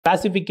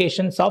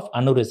classifications of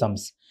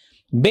aneurysms.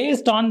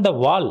 Based on the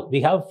wall,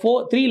 we have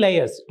three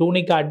layers: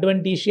 tunica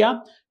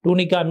adventitia,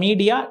 tunica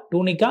media,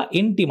 tunica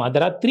intima.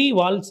 There are three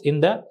walls in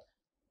the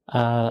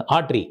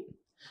artery.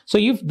 So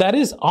if there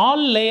is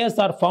all layers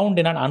are found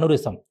in an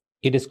aneurysm,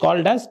 it is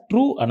called as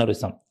true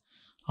aneurysm.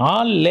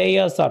 All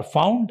layers are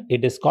found,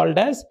 it is called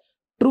as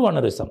true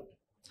aneurysm.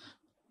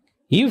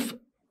 If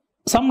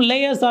some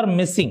layers are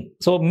missing,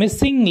 so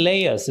missing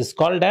layers is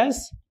called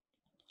as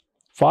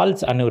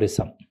false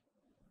aneurysm.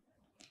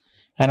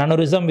 An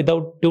aneurysm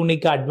without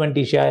tunica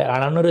adventitia,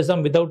 an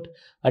aneurysm without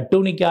a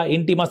tunica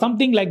intima,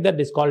 something like that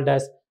is called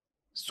as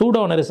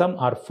pseudo aneurysm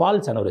or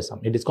false aneurysm.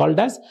 It is called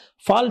as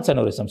false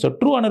aneurysm. So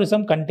true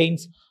aneurysm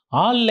contains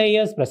all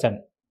layers present.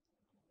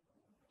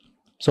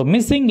 So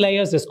missing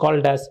layers is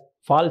called as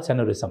false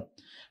aneurysm.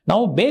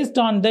 Now based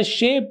on the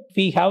shape,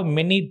 we have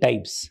many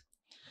types.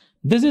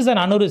 This is an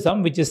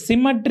aneurysm which is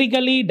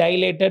symmetrically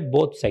dilated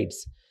both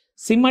sides.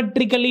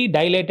 Symmetrically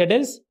dilated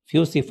is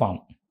fusiform.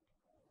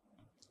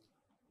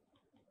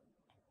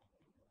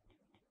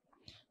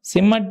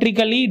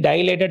 Symmetrically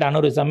dilated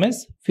aneurysm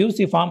is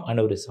fusiform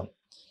aneurysm.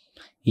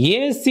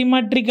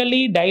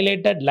 Asymmetrically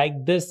dilated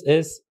like this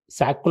is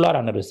saccular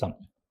aneurysm.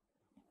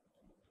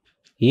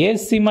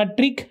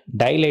 Asymmetric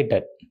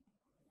dilated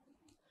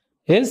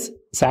is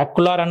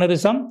saccular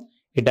aneurysm.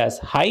 It has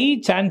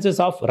high chances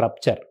of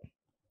rupture.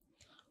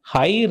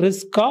 High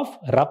risk of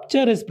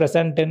rupture is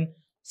present in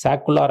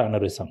saccular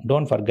aneurysm.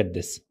 Don't forget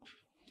this.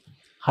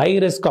 High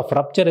risk of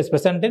rupture is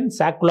present in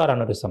saccular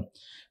aneurysm.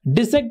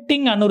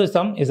 Dissecting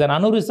aneurysm is an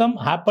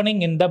aneurysm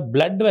happening in the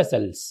blood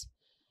vessels.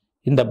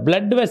 In the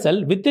blood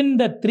vessel, within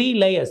the three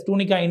layers,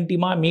 tunica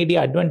intima,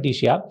 media,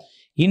 adventitia,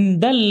 in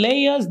the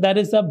layers there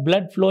is a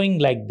blood flowing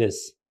like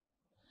this.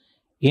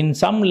 In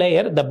some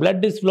layer, the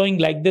blood is flowing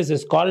like this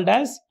is called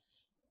as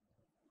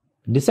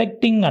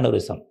dissecting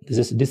aneurysm. This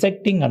is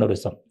dissecting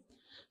aneurysm.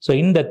 So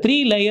in the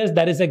three layers,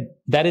 there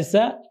is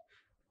a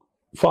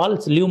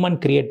false lumen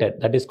created.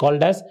 That is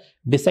called as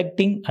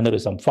dissecting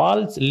aneurysm.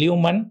 False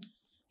lumen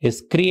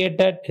is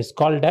created, is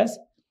called as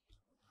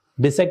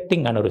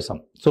dissecting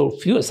aneurysm. So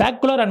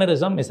saccular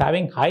aneurysm is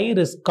having high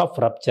risk of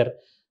rupture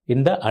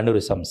in the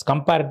aneurysms.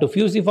 Compared to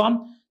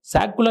fusiform,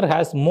 saccular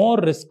has more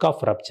risk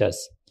of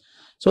ruptures.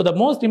 So the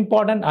most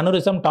important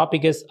aneurysm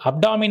topic is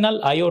abdominal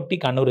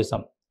aortic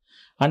aneurysm.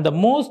 And the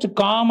most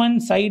common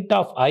site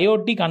of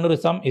aortic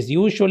aneurysm is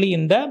usually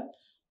in the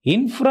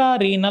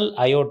infrarenal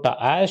aorta,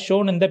 as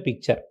shown in the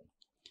picture.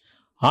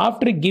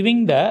 After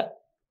giving the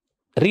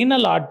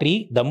renal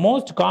artery, the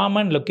most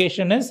common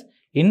location is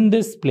in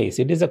this place.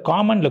 It is a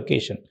common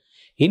location,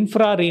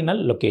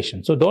 infrarenal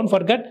location. So don't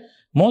forget,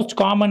 most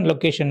common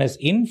location is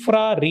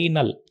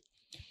infrarenal.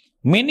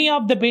 Many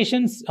of the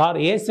patients are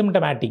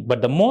asymptomatic,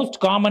 but the most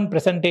common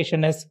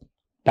presentation is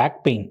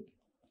back pain.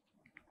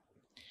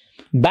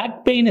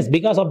 Back pain is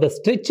because of the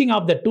stretching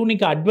of the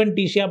tunica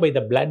adventitia by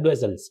the blood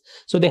vessels.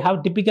 So they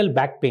have typical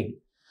back pain.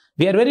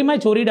 We are very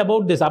much worried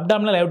about this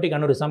abdominal aortic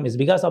aneurysm is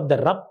because of the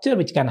rupture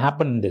which can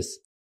happen in this.